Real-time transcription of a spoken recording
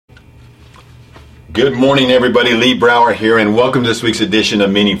Good morning, everybody. Lee Brower here, and welcome to this week's edition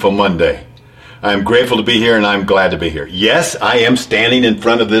of Meaningful Monday. I'm grateful to be here, and I'm glad to be here. Yes, I am standing in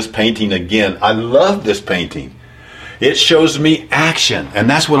front of this painting again. I love this painting. It shows me action, and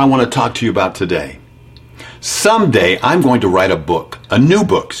that's what I want to talk to you about today. Someday, I'm going to write a new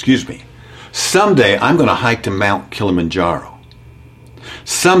book. Someday, I'm going to hike to Mount Kilimanjaro.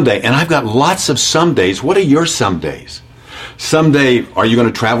 Someday, and I've got lots of somedays. What are your somedays? Someday, are you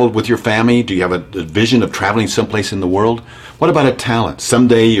going to travel with your family? Do you have a vision of traveling someplace in the world? What about a talent?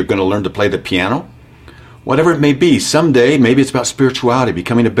 Someday you're going to learn to play the piano? Whatever it may be, someday maybe it's about spirituality,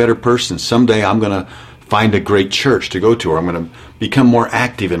 becoming a better person. Someday I'm going to find a great church to go to, or I'm going to become more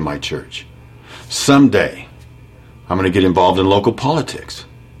active in my church. Someday I'm going to get involved in local politics.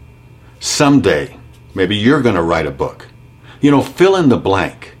 Someday maybe you're going to write a book. Fill in the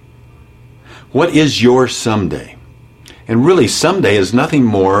blank. What is your someday? And really, someday is nothing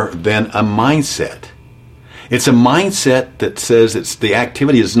more than a mindset. It's a mindset that says the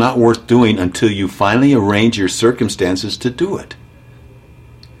activity is not worth doing until you finally arrange your circumstances to do it.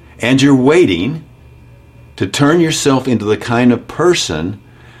 And you're waiting to turn yourself into the kind of person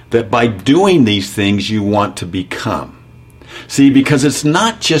that by doing these things you want to become. See, because it's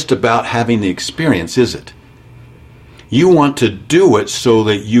not just about having the experience, is it? You want to do it so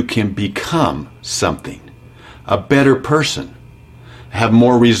that you can become something. A better person, have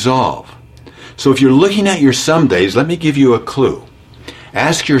more resolve. So if you're looking at your somedays, let me give you a clue.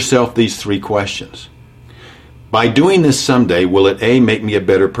 Ask yourself these three questions. By doing this someday, will it A, make me a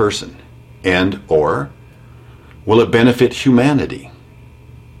better person? And or, will it benefit humanity?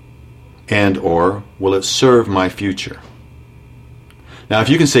 And or, will it serve my future? Now, if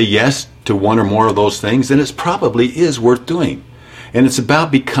you can say yes to one or more of those things, then it probably is worth doing. And it's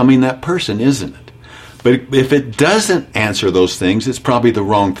about becoming that person, isn't it? But if it doesn't answer those things, it's probably the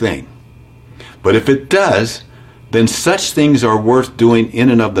wrong thing. But if it does, then such things are worth doing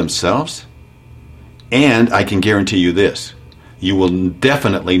in and of themselves. And I can guarantee you this, you will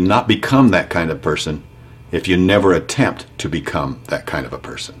definitely not become that kind of person if you never attempt to become that kind of a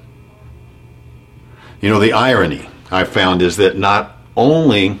person. The irony I found is that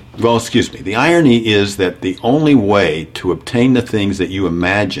the irony is that the only way to obtain the things that you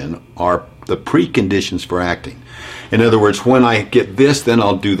imagine are the preconditions for acting. In other words, when I get this, then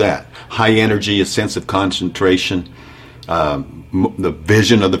I'll do that. High energy, a sense of concentration, the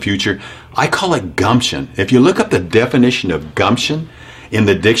vision of the future. I call it gumption. If you look up the definition of gumption in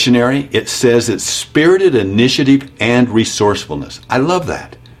the dictionary, it says it's spirited initiative and resourcefulness. I love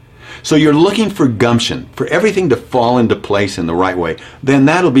that. So you're looking for gumption, for everything to fall into place in the right way. Then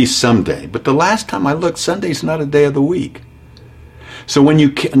that'll be someday. But the last time I looked, Sunday's not a day of the week. So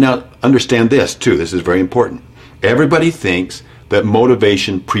now understand this too, this is very important. Everybody thinks that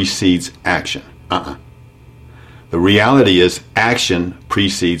motivation precedes action. The reality is action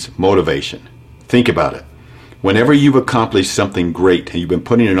precedes motivation. Think about it. Whenever you've accomplished something great and you've been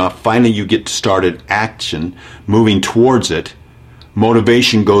putting it off, finally you get started action, moving towards it,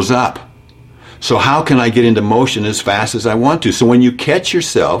 motivation goes up. So how can I get into motion as fast as I want to? So when you catch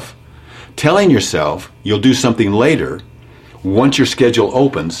yourself telling yourself you'll do something later, once your schedule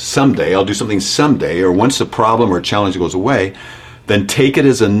opens, someday, I'll do something someday, or once the problem or challenge goes away, then take it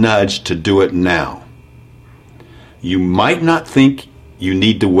as a nudge to do it now. You might not think you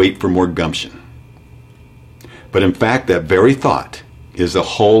need to wait for more gumption. But in fact, that very thought is a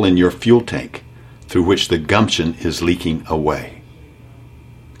hole in your fuel tank through which the gumption is leaking away.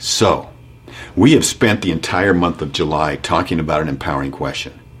 So, we have spent the entire month of July talking about an empowering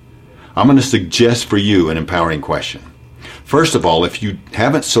question. I'm going to suggest for you an empowering question. First of all, if you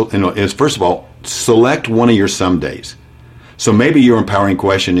haven't, select one of your somedays. So maybe your empowering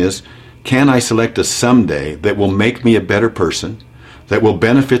question is, can I select a someday that will make me a better person, that will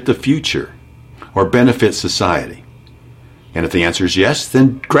benefit the future, or benefit society? And if the answer is yes,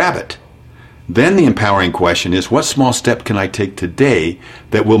 then grab it. Then the empowering question is, what small step can I take today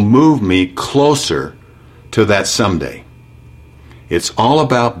that will move me closer to that someday? It's all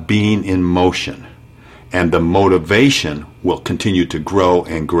about being in motion. And the motivation will continue to grow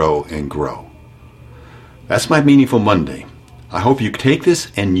and grow and grow. That's my Meaningful Monday. I hope you take this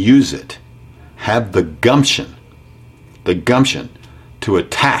and use it. Have the gumption to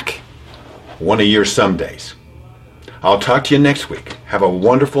attack one of your somedays. I'll talk to you next week. Have a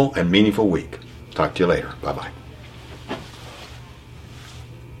wonderful and meaningful week. Talk to you later. Bye-bye.